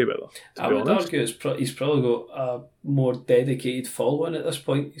much as Mayweather. I would argue he's probably got a more dedicated following at this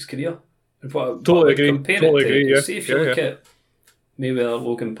point in his career. Totally agree. Yeah. See if you look at Mayweather,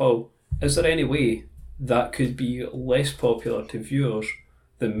 Logan Paul, is there any way that could be less popular to viewers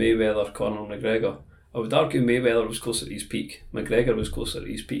than Mayweather, Conor McGregor? I would argue Mayweather was closer to his peak. McGregor was closer to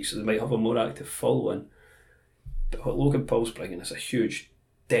his peak, so they might have a more active following. But what Logan Paul's bringing is a huge,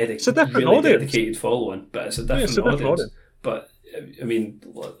 dedicated following, but it's a different audience. But, I mean,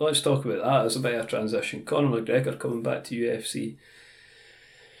 let's talk about that as a bit of a transition. Conor McGregor coming back to UFC.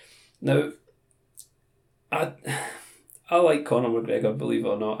 Now, I like Conor McGregor, believe it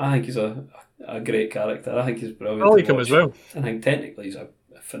or not. I think he's a great character. I think he's brilliant. I like him as well. I think technically he's a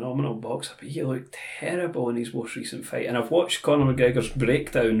phenomenal boxer, but he looked terrible in his most recent fight. And I've watched Conor McGregor's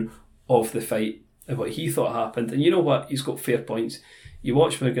breakdown of the fight and what he thought happened. And you know what? He's got fair points. You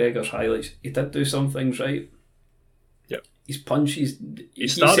watch McGregor's highlights. He did do some things right. Yep. His punches, he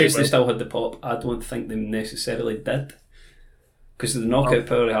says they still had the pop. I don't think they necessarily did, because of the knockout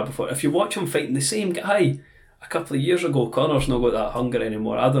power he had before. If you watch him fighting the same guy a couple of years ago, Conor's not got that hunger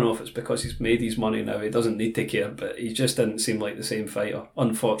anymore. I don't know if it's because he's made his money now, he doesn't need to care, but he just didn't seem like the same fighter,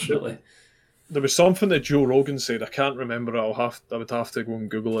 unfortunately. There was something that Joe Rogan said, I can't remember it, I would have to go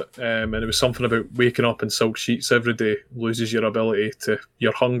and Google it, and it was something about waking up in silk sheets every day loses your ability to,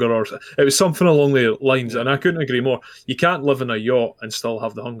 your hunger, or it was something along the lines, and I couldn't agree more. You can't live in a yacht and still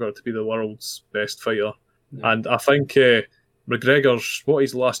have the hunger to be the world's best fighter. And I think McGregor's,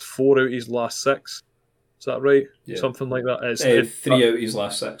 his last 4 out of his last 6? Is that right? Yeah. Something like that. It's 3 out of his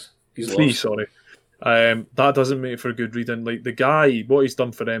last 6. He's 3, lost. Sorry. That doesn't make for good reading. Like, the guy, what he's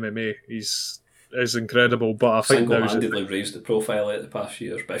done for MMA, is incredible. But I think single-handedly raised the profile out the past few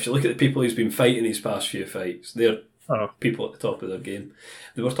years. But if you look at the people he's been fighting these past few fights, they're people at the top of their game.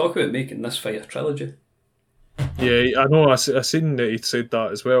 They were talking about making this fight a trilogy. Yeah, I know. I seen that he'd said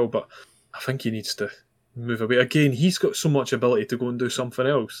that as well. But I think he needs to move away. Again, he's got so much ability to go and do something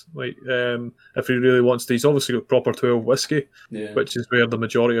else. Like, if he really wants to, he's obviously got proper 12 whiskey, which is where the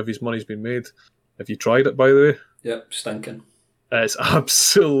majority of his money's been made. Have you tried it, by the way? Yep, stinking. It's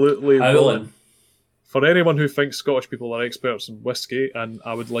absolutely howling. For anyone who thinks Scottish people are experts in whiskey, and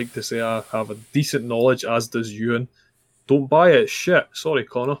I would like to say I have a decent knowledge, as does Ewan, don't buy it. Shit. Sorry,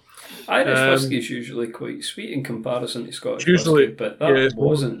 Connor. Irish whiskey is usually quite sweet in comparison to Scottish whiskey, but that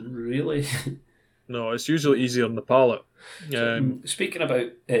wasn't really. No, it's usually easier on the palate. Speaking about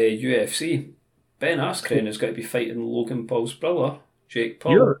UFC, Ben Askren is going to be fighting Logan Paul's brother, Jake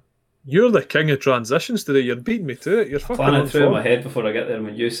Paul. You're the king of transitions today. You're beating me to it. You're fucking planning through in my head before I get there.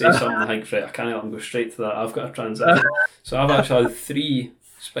 When you say something, I think, right, I can't let them go straight to that. I've got a transition. So I've actually had 3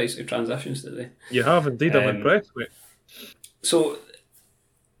 spicy transitions today. You have indeed. I'm impressed, mate. So,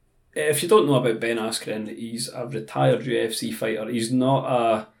 if you don't know about Ben Askren, he's a retired UFC fighter. He's not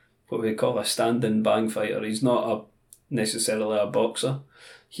a, what we call a stand-and bang fighter. He's not necessarily a boxer.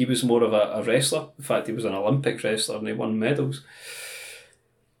 He was more of a wrestler. In fact, he was an Olympic wrestler and he won medals.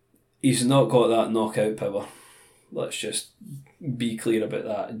 He's not got that knockout power. Let's just be clear about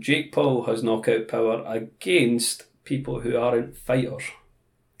that. Jake Paul has knockout power against people who aren't fighters.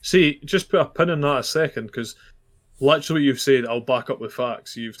 See, just put a pin in that a second, because literally what you've said, I'll back up with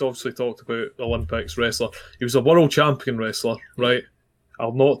facts. You've obviously talked about Olympics wrestler. He was a world champion wrestler, right?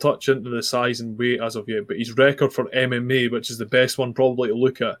 I'll not touch into the size and weight as of yet, but his record for MMA, which is the best one probably to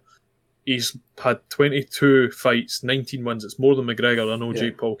look at, he's had 22 fights, 19 wins. It's more than McGregor. I know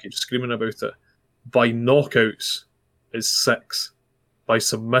Jake Paul keeps screaming about it. By knockouts is 6. By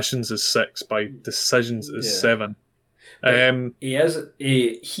submissions is 6. By decisions is 7. He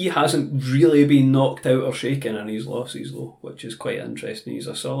hasn't really been knocked out or shaken in his losses though, which is quite interesting. He's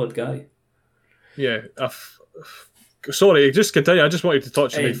a solid guy. Yeah. Sorry, just continue. I just wanted to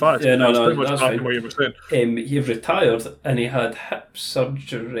touch on the fact. Yeah, no, pretty much that's fine. What you were saying. He retired and he had hip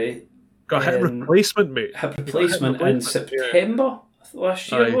surgery. Got hip replacement, mate. Hip replacement in September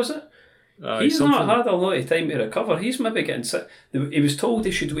last year, was it? He's not had a lot of time to recover. He's maybe getting sick. He was told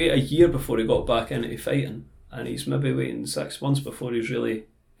he should wait a year before he got back into fighting, and he's maybe waiting 6 months before he's really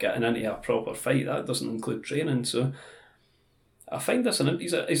getting into a proper fight. That doesn't include training, so I find this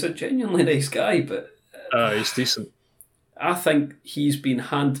he's a genuinely nice guy, but he's decent. I think he's been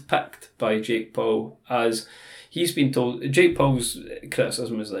handpicked by Jake Paul as he's been told. Jake Paul's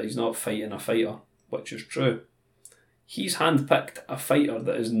criticism is that he's not fighting a fighter, which is true. He's handpicked a fighter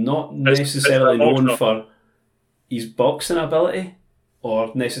that is not necessarily known for his boxing ability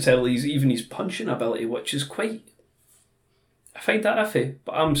or necessarily his punching ability, which is quite... I find that iffy,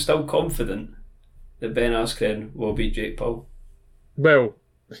 but I'm still confident that Ben Askren will beat Jake Paul. Well,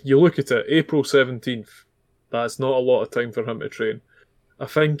 you look at it, April 17th, that's not a lot of time for him to train. I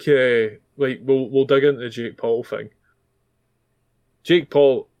think, we'll dig into the Jake Paul thing. Jake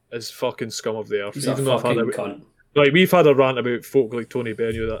Paul is fucking scum of the earth. He's a fucking cunt. Like, we've had a rant about folk like Tony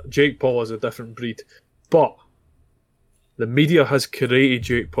Benio that Jake Paul is a different breed. But the media has created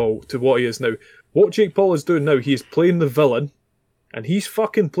Jake Paul to what he is now. What Jake Paul is doing now, he's playing the villain, and he's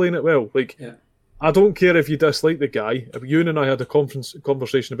fucking playing it well. Like, yeah. I don't care if you dislike the guy. Ewan and I had a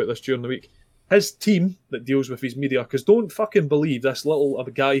conversation about this during the week. His team that deals with his media, because don't fucking believe this little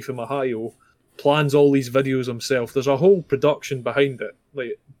guy from Ohio plans all these videos himself. There's a whole production behind it.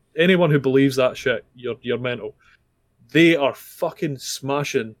 Like, anyone who believes that shit, you're mental. They are fucking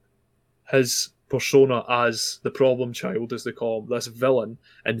smashing his persona as the problem child, as they call him, this villain.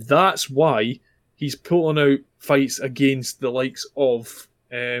 And that's why he's pulling out fights against the likes of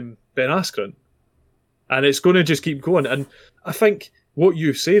Ben Askren. And it's going to just keep going. And I think what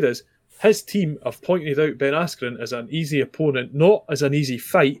you've said is, his team have pointed out Ben Askren as an easy opponent, not as an easy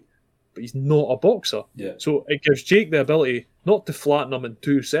fight, but he's not a boxer. Yeah. So it gives Jake the ability not to flatten him in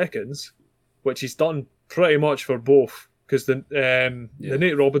 2 seconds, which he's done pretty much for both, because the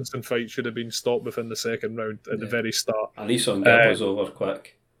Nate Robinson fight should have been stopped within the second round at the very start. And Nissan Gib was over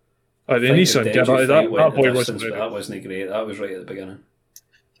quick. The Nissan Gib, that boy wasn't ready. That wasn't great. That was right at the beginning.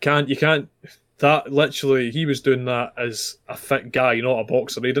 You can't. That literally, he was doing that as a fit guy, not a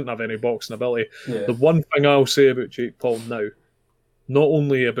boxer. He didn't have any boxing ability. Yeah. The one thing I'll say about Jake Paul now, not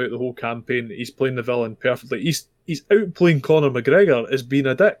only about the whole campaign, he's playing the villain perfectly. He's outplaying Conor McGregor as being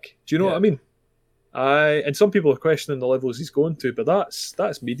a dick. Do you know what I mean? And some people are questioning the levels he's going to, but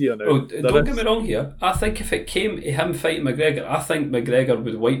that's media now. Oh, don't get me wrong here. I think if it came to him fighting McGregor, I think McGregor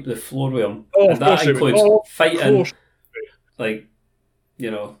would wipe the floor with him. Oh, and that includes fighting, like,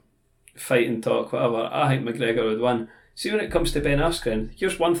 fighting talk, whatever. I think McGregor would win. See, when it comes to Ben Askren,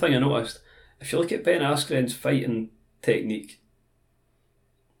 here's one thing I noticed. If you look at Ben Askren's fighting technique,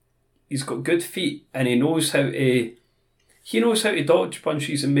 he's got good feet and he knows how to dodge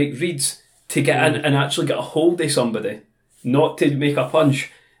punches and make reads to get in and actually get a hold of somebody, not to make a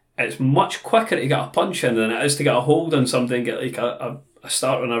punch. It's much quicker to get a punch in than it is to get a hold on somebody and get like a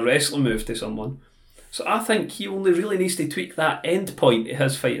start on a wrestling move to someone. So I think he only really needs to tweak that end point of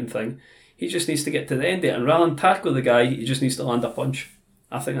his fighting thing. He just needs to get to the end of it, and rather than tackle the guy, he just needs to land a punch.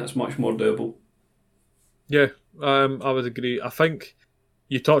 I think that's much more doable. Yeah, I would agree. I think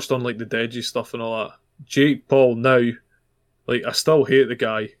you touched on like the Deji stuff and all that. Jake Paul now, like, I still hate the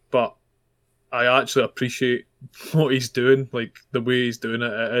guy, but I actually appreciate what he's doing, like the way he's doing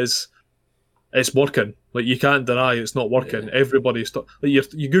it. It's working. Like, you can't deny it's not working. Yeah. Everybody's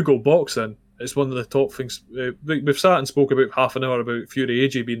you Google boxing. It's one of the top things. We've sat and spoke about half an hour about Fury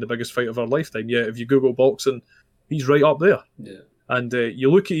AJ being the biggest fight of our lifetime. Yeah, if you Google boxing, he's right up there. Yeah. And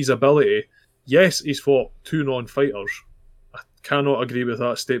you look at his ability. Yes, he's fought 2 non-fighters. I cannot agree with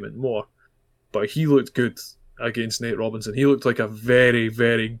that statement more. But he looked good against Nate Robinson. He looked like a very,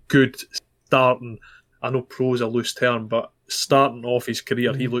 very good starting. I know pro is a loose term, but starting off his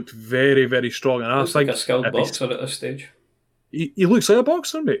career, he looked very, very strong. And I think like a skilled boxer at this stage. He looks like a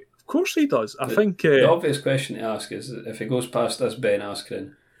boxer, mate. Of course he does. I think the obvious question to ask is, if he goes past this Ben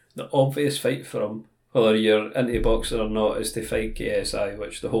Askren, the obvious fight for him, whether you're into boxing or not, is to fight KSI,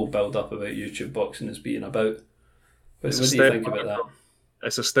 which the whole build-up about YouTube boxing is being about. What do you think about that?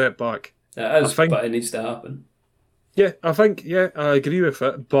 It's a step back. It is, but it needs to happen. Yeah, I agree with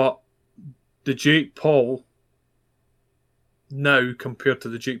it, but the Jake Paul now compared to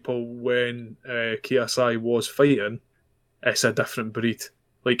the Jake Paul when KSI was fighting, it's a different breed.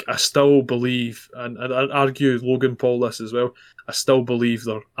 Like, I still believe, and I'd argue Logan Paul this as well, I still believe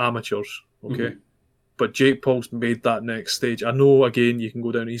they're amateurs, okay? Mm-hmm. But Jake Paul's made that next stage. I know, again, you can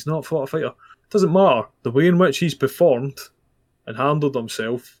go down, he's not fought a fighter. It doesn't matter. The way in which he's performed and handled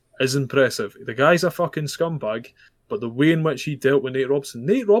himself is impressive. The guy's a fucking scumbag, but the way in which he dealt with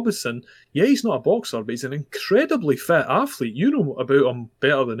Nate Robinson, yeah, he's not a boxer, but he's an incredibly fit athlete. You know about him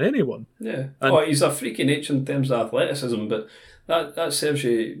better than anyone. Yeah. He's a freaky nature in terms of athleticism, but that serves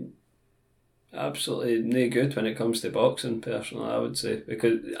you absolutely no good when it comes to boxing, personally, I would say.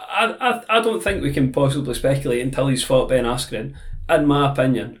 Because I don't think we can possibly speculate until he's fought Ben Askren, in my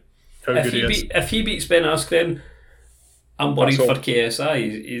opinion. If he beats Ben Askren, I'm worried for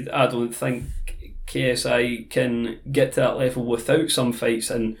KSI. I don't think KSI can get to that level without some fights,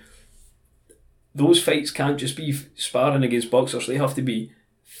 and those fights can't just be sparring against boxers. They have to be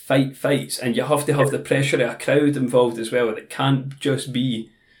fights, and you have to have the pressure of a crowd involved as well. It can't just be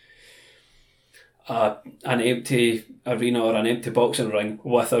an empty arena or an empty boxing ring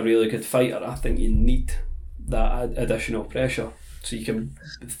with a really good fighter. I think you need that additional pressure so you can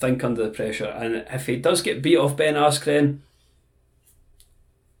think under the pressure. And if he does get beat off Ben Askren,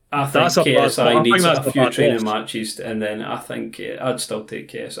 I think KSI needs a few training matches, and then I think I'd still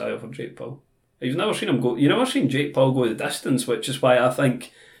take KSI over Jake Paul. You've never seen him go. You've never seen Jake Paul go the distance, which is why I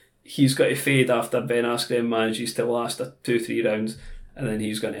think he's got to fade after Ben Askren manages to last 2-3 rounds, and then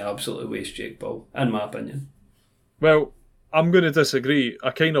he's going to absolutely waste Jake Paul, in my opinion. Well, I'm going to disagree.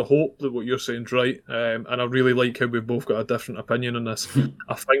 I kind of hope that what you're saying's right, and I really like how we've both got a different opinion on this.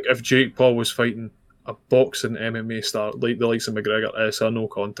 I think if Jake Paul was fighting a boxing MMA star like the likes of McGregor, it's a no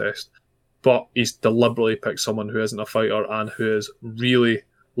contest. But he's deliberately picked someone who isn't a fighter and who is really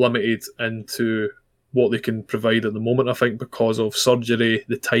limited into what they can provide at the moment, I think, because of surgery,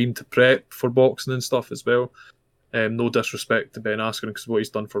 the time to prep for boxing and stuff as well. No disrespect to Ben Askren, because what he's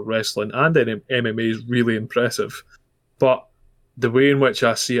done for wrestling and MMA is really impressive. But the way in which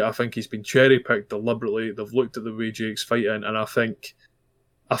I see it, I think he's been cherry-picked deliberately. They've looked at the way Jake's fighting, and I think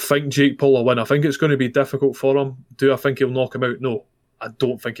Jake Paul will win. I think it's going to be difficult for him. Do I think he'll knock him out? No. I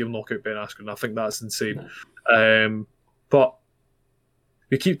don't think he'll knock out Ben Askren. I think that's insane. But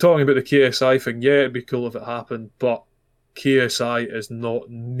we keep talking about the KSI thing. Yeah, it'd be cool if it happened, but KSI is not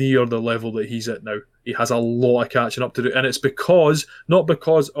near the level that he's at now. He has a lot of catching up to do, and it's not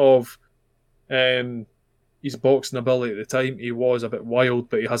because of his boxing ability at the time. He was a bit wild,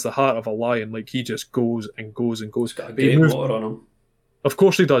 but he has the heart of a lion. Like, he just goes and goes and goes. He's got a great motor on him. Of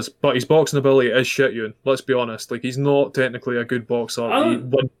course he does, but his boxing ability is shit, Ewan. Let's be honest. Like, he's not technically a good boxer.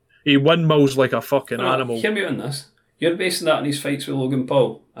 He windmills like a fucking animal. Hear me on this. You're basing that on his fights with Logan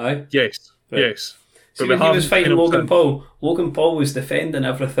Paul, aye? Yes, right. Yes. See, when he was fighting Logan Paul was defending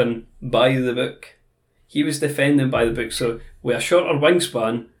everything by the book. He was defending by the book. So with a shorter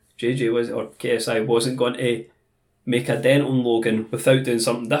wingspan, KSI wasn't going to make a dent on Logan without doing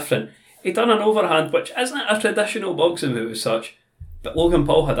something different. He done an overhand, which isn't a traditional boxing move as such. But Logan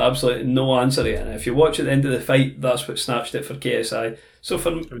Paul had absolutely no answer to it. And if you watch at the end of the fight, that's what snatched it for KSI. So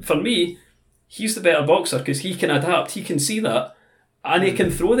for me, he's the better boxer because he can adapt, he can see that, and he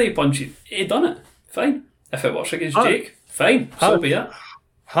can throw the punches. He done it. Fine. If it works against Jake, fine. So be it.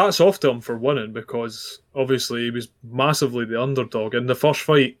 Hats off to him for winning, because obviously he was massively the underdog. In the first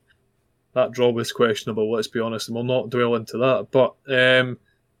fight, that draw was questionable, let's be honest, and we'll not dwell into that. But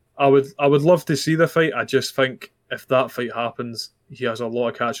I would love to see the fight. I just think if that fight happens, he has a lot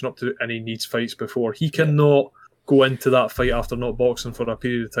of catching up to do, and he needs fights before. He cannot go into that fight after not boxing for a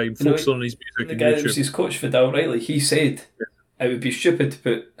period of time, focusing on his music. The guy that was his coach, Vidal Riley, he said it would be stupid to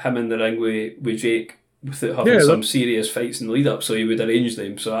put him in the ring with Jake without having some serious fights in the lead up, so he would arrange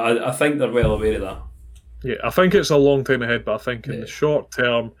them. So I think they're well aware of that. Yeah, I think it's a long time ahead, but I think in the short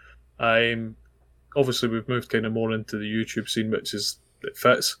term, obviously we've moved kind of more into the YouTube scene, which is it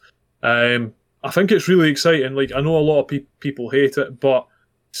fits. I think it's really exciting. Like, I know a lot of people hate it, but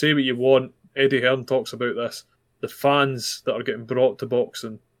say what you want. Eddie Hearn talks about this. The fans that are getting brought to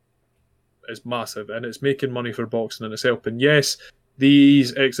boxing is massive, and it's making money for boxing, and it's helping. Yes,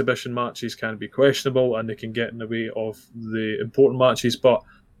 these exhibition matches can be questionable, and they can get in the way of the important matches, but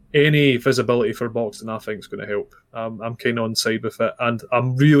any visibility for boxing, I think, is going to help. I'm kind of on side with it, and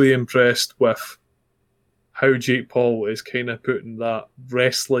I'm really impressed with how Jake Paul is kind of putting that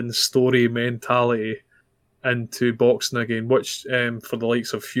wrestling story mentality into boxing again, which for the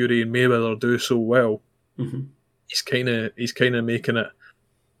likes of Fury and Mayweather do so well. Mm-hmm. He's kind of making it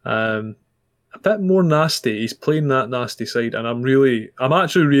a bit more nasty. He's playing that nasty side, and I'm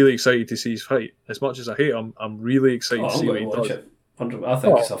actually really excited to see his fight. As much as I hate him, I'm really excited to see what he does. I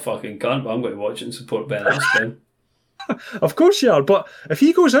think it's a fucking cunt, but I'm going to watch it and support Ben Askren. Of course you are, but if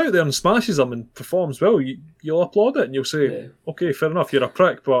he goes out there and smashes them and performs well, you'll applaud it and you'll say, okay, fair enough, you're a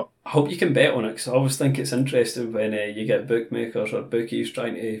prick, but... I hope you can bet on it, because I always think it's interesting when you get bookmakers or bookies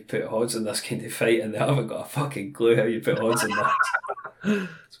trying to put odds in this kind of fight, and they haven't got a fucking clue how you put odds in that.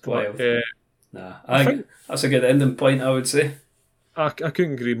 It's wild. I think that's a good ending point, I would say. I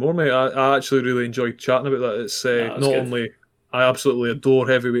couldn't agree more, mate. I actually really enjoyed chatting about that. It's not only I absolutely adore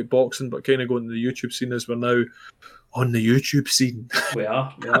heavyweight boxing, but kind of going to the YouTube scene as we're now on the YouTube scene. We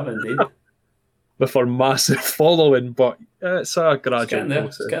are indeed. with our massive following, but it's a gradual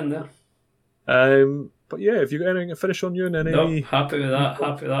process. It's getting there. But yeah, if you've got anything to finish on you, and any... No, happy with that.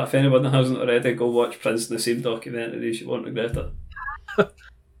 If anyone hasn't already, go watch Prince Naseem documentaries. You won't regret it.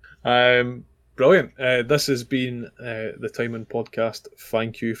 Brilliant. This has been the Time In Podcast.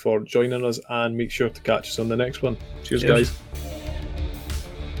 Thank you for joining us, and make sure to catch us on the next one. Cheers. Guys.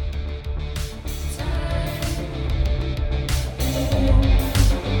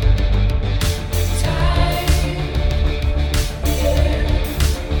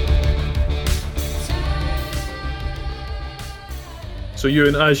 So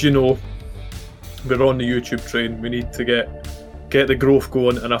Ewan, as you know, we're on the YouTube train. We need to get the growth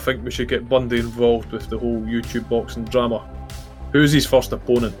going, and I think we should get Bundy involved with the whole YouTube boxing drama. Who's his first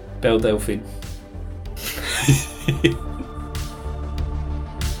opponent? Belle Delphine.